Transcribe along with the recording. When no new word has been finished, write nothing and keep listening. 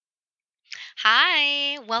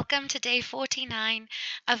Hi, welcome to day 49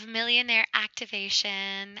 of Millionaire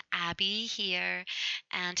Activation. Abby here,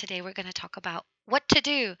 and today we're going to talk about what to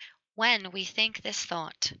do when we think this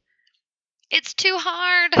thought. It's too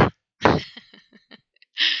hard.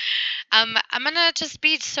 I'm going to just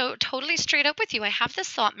be so totally straight up with you. I have this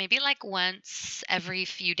thought maybe like once every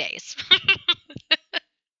few days.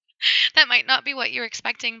 That might not be what you're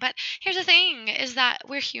expecting, but here's the thing is that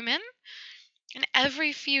we're human. And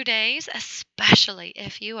every few days, especially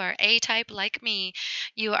if you are A type like me,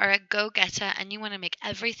 you are a go getter and you want to make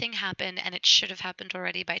everything happen and it should have happened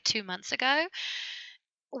already by 2 months ago.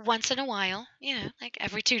 Once in a while, like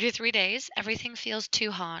every 2 to 3 days, everything feels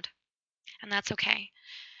too hard. And that's okay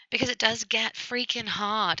because it does get freaking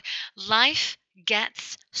hard. Life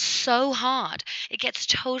gets so hard, it gets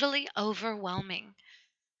totally overwhelming.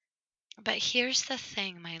 But here's the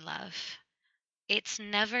thing, my love, it's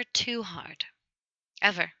never too hard,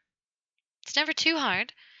 ever. It's never too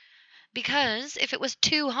hard. Because if it was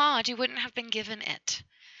too hard, you wouldn't have been given it.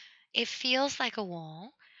 It feels like a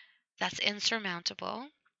wall that's insurmountable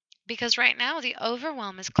because right now the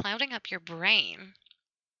overwhelm is clouding up your brain.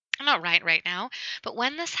 I'm not right now, but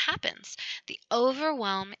when this happens, the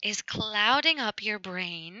overwhelm is clouding up your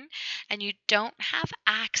brain and you don't have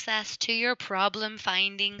access to your problem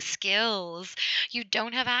finding skills. You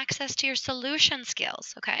don't have access to your solution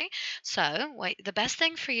skills, okay? So, the best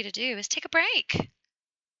thing for you to do is take a break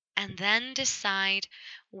and then decide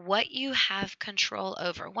what you have control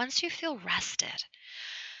over. Once you feel rested,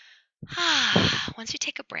 once you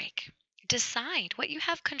take a break, decide what you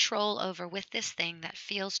have control over with this thing that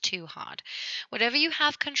feels too hard. Whatever you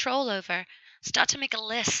have control over, start to make a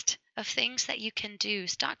list of things that you can do.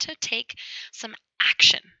 Start to take some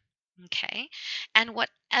action. Okay. And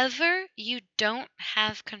whatever you don't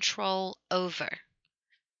have control over,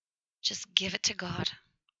 just give it to God.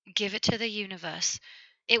 Give it to the universe.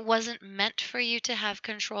 It wasn't meant for you to have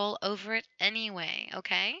control over it anyway,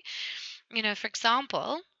 okay? For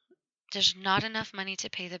example, there's not enough money to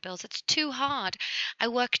pay the bills. It's too hard. I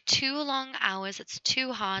work too long hours. It's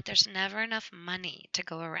too hard. There's never enough money to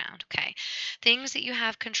go around, okay? Things that you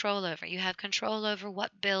have control over. You have control over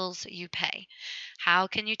what bills you pay. How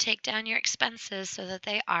can you take down your expenses so that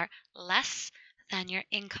they are less than your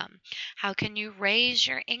income? How can you raise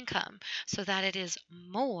your income so that it is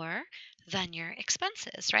more than your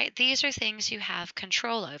expenses, right? These are things you have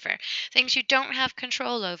control over. Things you don't have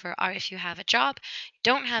control over are if you have a job, you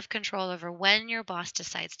don't have control over when your boss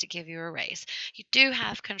decides to give you a raise. You do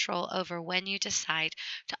have control over when you decide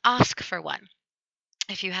to ask for one.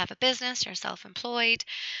 If you have a business, you're self employed,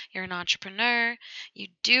 you're an entrepreneur, you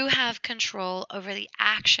do have control over the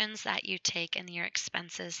actions that you take and your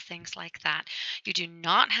expenses, things like that. You do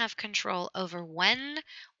not have control over when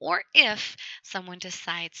or if someone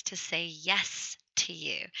decides to say yes to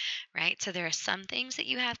you, right? So there are some things that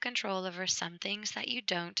you have control over, some things that you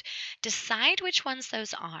don't. Decide which ones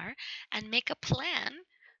those are and make a plan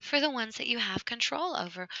for the ones that you have control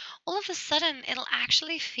over. All of a sudden, it'll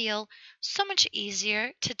actually feel so much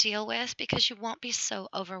easier to deal with because you won't be so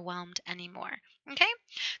overwhelmed anymore. Okay?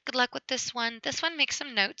 Good luck with this one. This one makes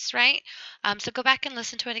some notes, right? So go back and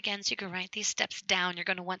listen to it again so you can write these steps down. You're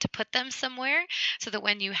going to want to put them somewhere so that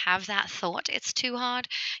when you have that thought it's too hard,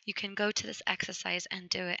 you can go to this exercise and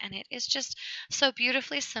do it. And it is just so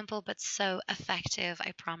beautifully simple but so effective,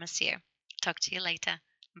 I promise you. Talk to you later.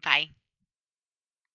 Bye.